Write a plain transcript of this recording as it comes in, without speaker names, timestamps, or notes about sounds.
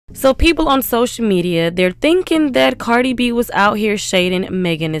So people on social media, they're thinking that Cardi B was out here shading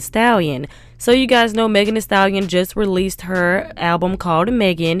Megan Thee Stallion. So you guys know Megan Thee Stallion just released her album called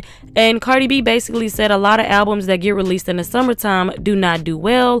Megan, and Cardi B basically said a lot of albums that get released in the summertime do not do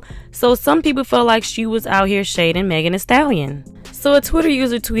well. So some people felt like she was out here shading Megan Thee Stallion. So a Twitter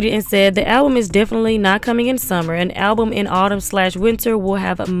user tweeted and said the album is definitely not coming in summer. An album in autumn/winter will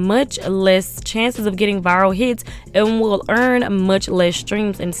have much less chances of getting viral hits and will earn much less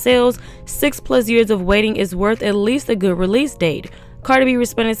streams and sales. 6+ years of waiting is worth at least a good release date. Cardi B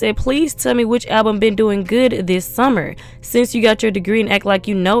responded and said, please tell me which album been doing good this summer, since you got your degree and act like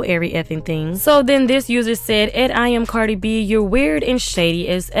you know every effing thing. So then this user said, at I am Cardi B, you're weird and shady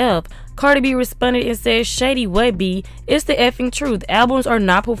as F. Cardi B responded and said, shady what B? It's the effing truth. Albums are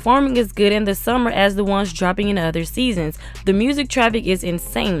not performing as good in the summer as the ones dropping in other seasons. The music traffic is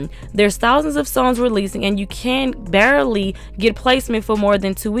insane. There's thousands of songs releasing and you can barely get placement for more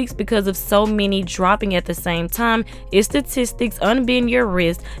than 2 weeks because of so many dropping at the same time. It's statistics. Unbend your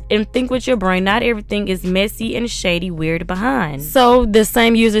wrist and think with your brain. Not everything is messy and shady weird behind. So the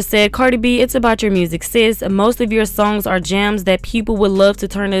same user said, Cardi B, it's about your music, sis. Most of your songs are jams that people would love to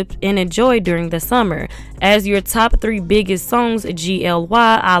turn up and enjoy during the summer. As your top 3 biggest songs,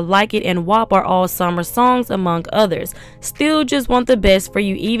 GLY, I Like It, and WAP, are all summer songs among others. Still just want the best for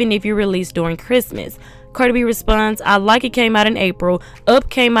you even if you release during Christmas. Cardi B responds, I Like It came out in April, Up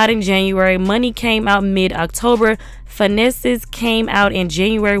came out in January, Money came out mid-October, Finesses came out in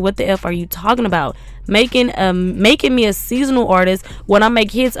January. What the F are you talking about? Making me a seasonal artist when I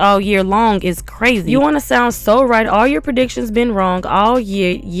make hits all year long is crazy. You want to sound so right. All your predictions been wrong all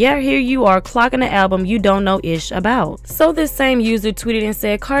year. Yeah, here you are clocking an album you don't know ish about. So this same user tweeted and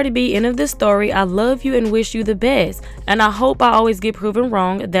said, Cardi B, end of the story. I love you and wish you the best. And I hope I always get proven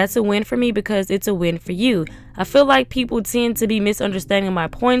wrong. That's a win for me because it's a win for you. I feel like people tend to be misunderstanding my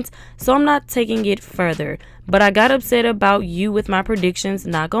points, so I'm not taking it further. But I got upset about you with my predictions,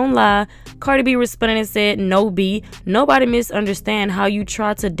 not gonna lie. Cardi B responded and said, no B, nobody misunderstand how you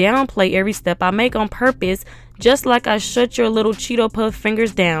try to downplay every step I make on purpose. Just like I shut your little Cheeto Puff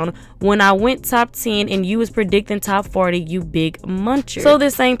fingers down when I went top 10 and you was predicting top 40, you big muncher. So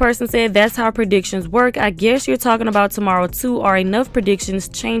this same person said, that's how predictions work. I guess you're talking about tomorrow too. Are enough predictions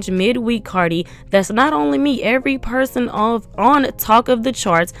change midweek, Cardi? That's not only me. Every person on Talk of the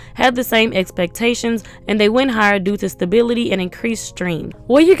Charts had the same expectations and they went higher due to stability and increased stream.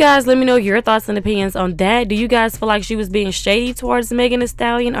 Well, you guys, let me know your thoughts and opinions on that. Do you guys feel like she was being shady towards Megan Thee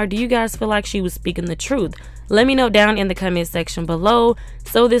Stallion, or do you guys feel like she was speaking the truth? Let me know down in the comment section below.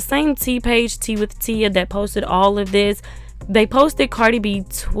 So this same T page, Tea with Tia, that posted all of this, they posted Cardi B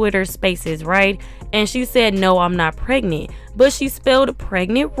Twitter spaces, right? And she said, no, I'm not pregnant. But she spelled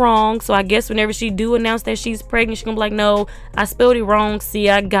pregnant wrong. So I guess whenever she do announce that she's pregnant, she's gonna be like, no, I spelled it wrong. See,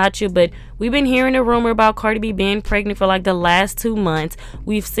 I got you. But we've been hearing a rumor about Cardi B being pregnant for like the last 2 months.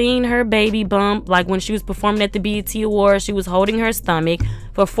 We've seen her baby bump. Like when she was performing at the BET Awards, she was holding her stomach.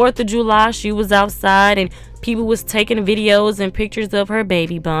 For 4th of July, she was outside and people was taking videos and pictures of her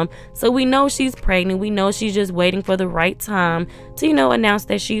baby bump. So we know she's pregnant. We know she's just waiting for the right time to, you know, announce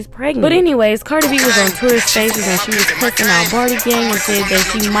that she's pregnant. But anyways, Cardi B was on Twitter Spaces and she was cussing out Barty Gang and said that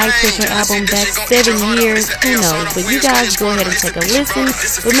she might push her album back 7 years. Who knows? But you guys go ahead and take a listen.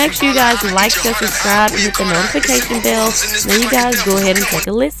 But make sure you guys like, share, subscribe, and hit the notification bell. Then you guys go ahead and take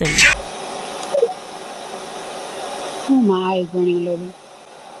a listen. Oh, my eye is burning a little bit.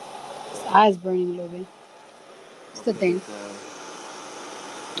 His eye is burning a little bit. What's the thing?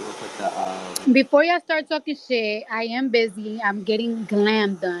 Before y'all start talking shit, I am busy. I'm getting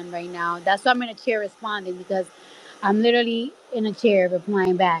glam done right now. That's why I'm in a chair responding, because I'm literally in a chair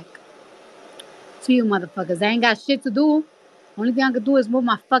replying back to you motherfuckers. I ain't got shit to do. Only thing I can do is move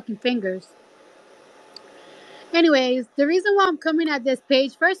my fucking fingers. Anyways, the reason why I'm coming at this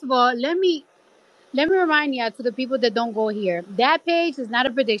page, first of all, let me remind y'all, to the people that don't go here, that page is not a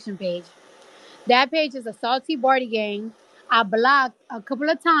prediction page. That page is a salty Barty Gang. I blocked a couple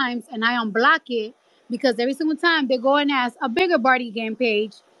of times and I unblock it because every single time they go and ask a bigger Barty Gang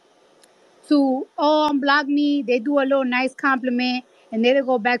page to unblock me, they do a little nice compliment and then they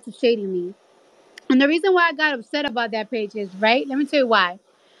go back to shading me. And the reason why I got upset about that page is, right? Let me tell you why.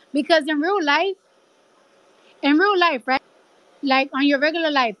 Because in real life, right? Like on your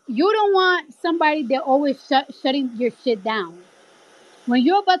regular life, you don't want somebody that always shutting your shit down. When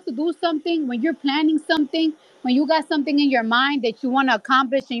you're about to do something, when you're planning something, when you got something in your mind that you want to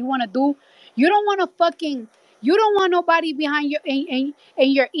accomplish and you want to do, you don't want nobody behind your in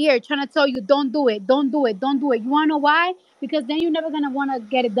your ear trying to tell you, don't do it, don't do it, don't do it. You want to know why? Because then you're never going to want to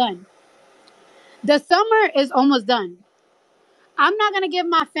get it done. The summer is almost done. I'm not gonna give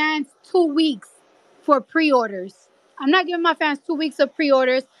my fans 2 weeks for pre-orders. I'm not giving my fans 2 weeks of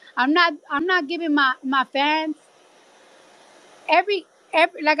pre-orders. I'm not giving my fans every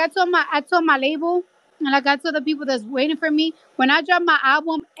like I told my label and like I told the people that's waiting for me, when I drop my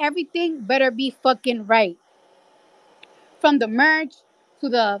album, everything better be fucking right. From the merch to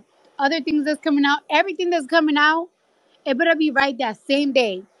the other things that's coming out, everything that's coming out, it better be right that same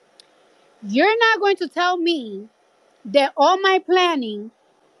day. You're not going to tell me that all my planning,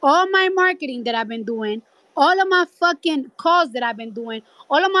 all my marketing that I've been doing, all of my fucking calls that I've been doing,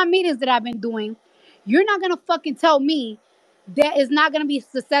 all of my meetings that I've been doing, you're not gonna fucking tell me that it's not gonna be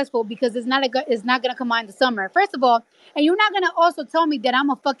successful because it's not gonna come out in the summer. First of all, and you're not gonna also tell me that I'm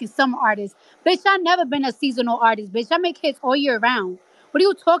a fucking summer artist, bitch. I've never been a seasonal artist, bitch. I make hits all year round. What are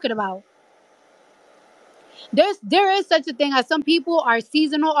you talking about? There is such a thing as some people are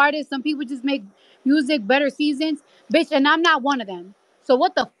seasonal artists. Some people just make music better seasons, bitch. And I'm not one of them. So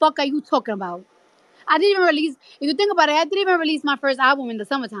what the fuck are you talking about? I didn't even release. If you think about it, I didn't even release my first album in the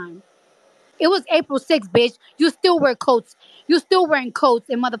summertime. It was April 6th, bitch. You still wear coats. You still wearing coats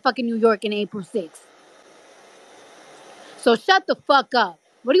in motherfucking New York in April 6th. So shut the fuck up.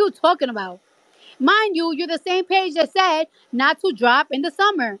 What are you talking about? Mind you, you're the same page that said not to drop in the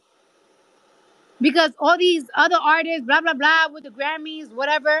summer because all these other artists, blah blah blah, with the Grammys,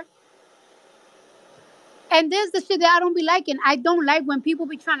 whatever. And this the shit that I don't be liking. I don't like when people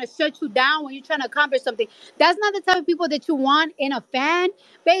be trying to shut you down when you're trying to accomplish something. That's not the type of people that you want in a fan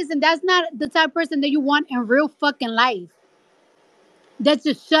base, and that's not the type of person that you want in real fucking life. That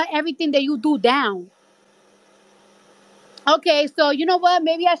just shut everything that you do down. Okay, so you know what?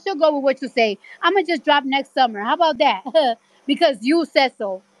 Maybe I should go with what you say. I'm gonna just drop next summer. How about that? Because you said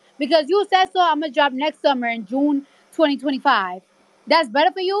so. Because you said so, I'm gonna drop next summer in June 2025. That's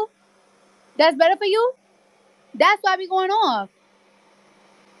better for you? That's better for you? That's why we going off.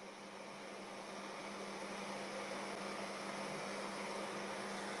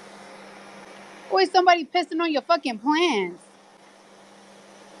 Always somebody pissing on your fucking plans.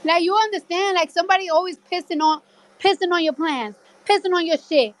 Like you understand? Like somebody always pissing on your plans, pissing on your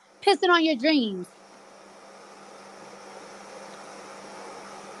shit, pissing on your dreams.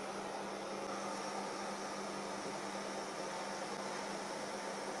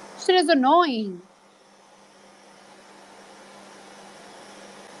 Shit is annoying.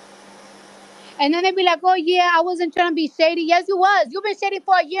 And then they be like, "Oh yeah, I wasn't trying to be shady." Yes, you was. You've been shady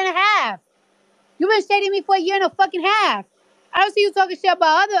for a year and a half. You've been shading me for a year and a fucking half. I don't see you talking shit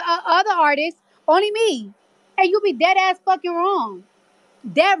about other artists. Only me. And you be dead ass fucking wrong.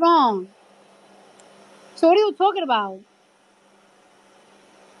 Dead wrong. So what are you talking about?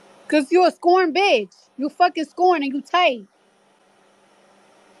 Cause you a scorn bitch. You fucking scorn and you tight.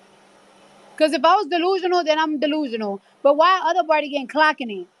 Because if I was delusional, then I'm delusional. But why other party getting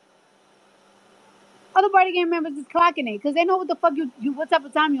clocking it? Other party game members is clocking it because they know what the fuck you what type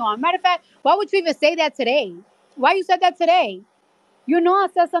of time you on. Matter of fact, why would you even say that today? Why you said that today? You know I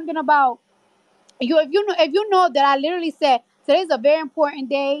said something about you. If you know that I literally said today's a very important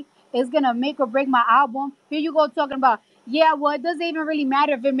day. It's gonna make or break my album. Here you go talking about yeah. Well, it doesn't even really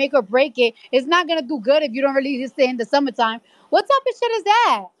matter if it make or break it. It's not gonna do good if you don't release it in the summertime. What type of shit is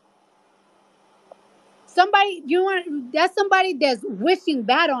that? Somebody you want that's somebody that's wishing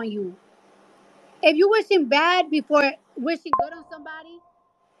bad on you. If you wishing bad before wishing good on somebody,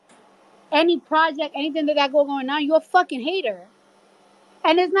 any project, anything that go going on, you're a fucking hater.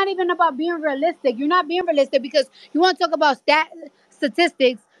 And it's not even about being realistic. You're not being realistic because you want to talk about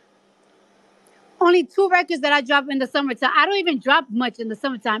statistics. Only two records that I drop in the summertime. I don't even drop much in the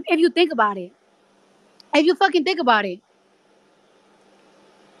summertime. If you think about it, if you fucking think about it,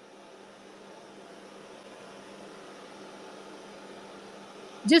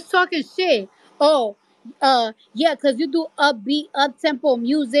 just talking shit. Oh, yeah, because you do upbeat, up tempo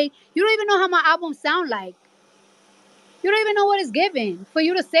music. You don't even know how my albums sound like. You don't even know what it's given for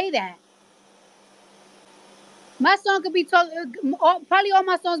you to say that. My song could be talking. Probably all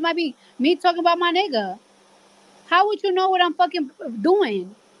my songs might be me talking about my nigga. How would you know what I'm fucking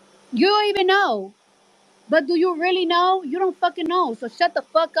doing? You don't even know. But do you really know? You don't fucking know. So shut the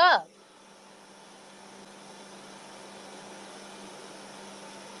fuck up.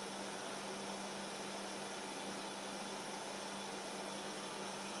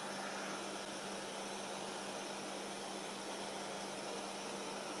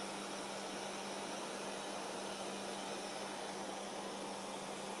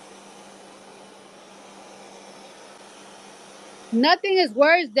 Nothing is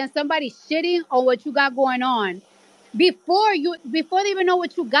worse than somebody shitting on what you got going on. Before they even know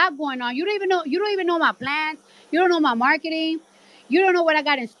what you got going on. You don't even know my plans. You don't know my marketing. You don't know what I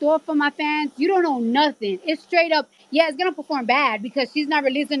got in store for my fans. You don't know nothing. It's straight up. Yeah, it's gonna perform bad because she's not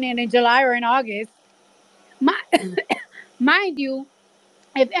releasing it in July or in August. My, mind you,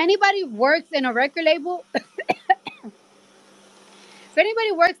 if anybody works in a record label, if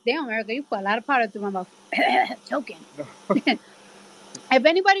anybody works, damn America, you put a lot of powder through my mouth, choking. If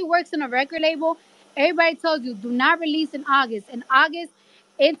anybody works in a record label, everybody tells you do not release in August. In August,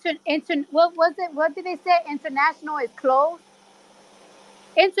 what was it? What did they say? International is closed.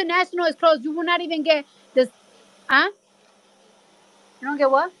 International is closed. You will not even get this. Huh? You don't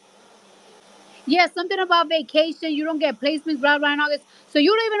get what? Yeah, something about vacation. You don't get placements, blah blah in August. So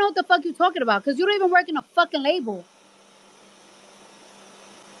you don't even know what the fuck you're talking about because you don't even work in a fucking label.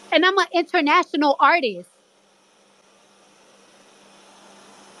 And I'm an international artist.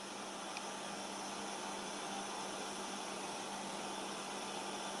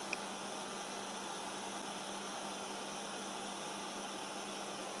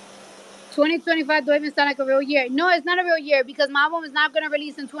 2025 don't even sound like a real year. No, it's not a real year because my album is not gonna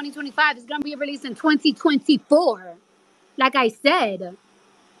release in 2025. It's gonna be released in 2024. Like I said.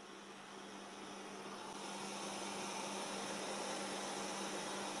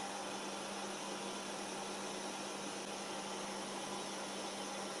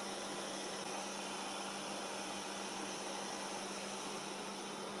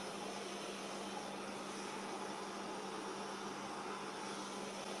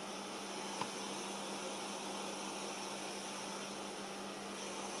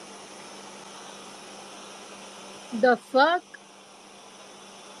 The fuck?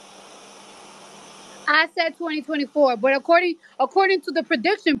 I said 2024, but according to the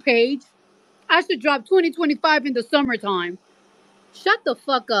prediction page, I should drop 2025 in the summertime. Shut the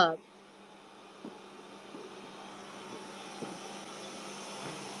fuck up.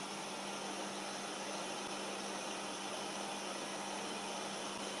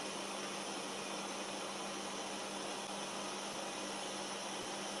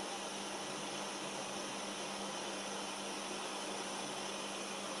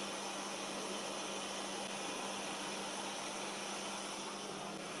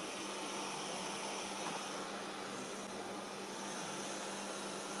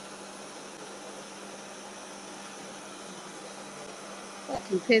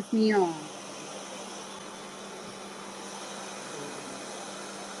 You piss me off.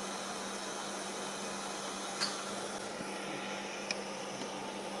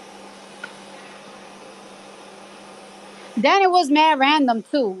 Then it was mad random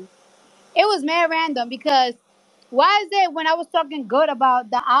too. It was mad random because why is it when I was talking good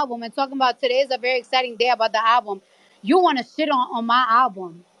about the album and talking about today is a very exciting day about the album, you want to shit on my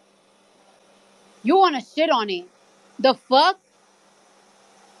album? You want to shit on it? The fuck?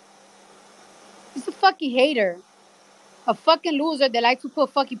 He's a fucking hater, a fucking loser that likes to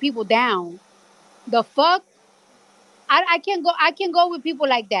put fucking people down. The fuck? I can't go. I can't go with people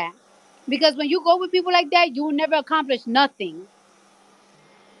like that because when you go with people like that, you will never accomplish nothing.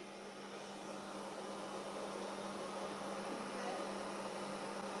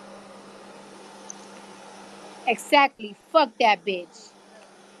 Exactly. Fuck that bitch.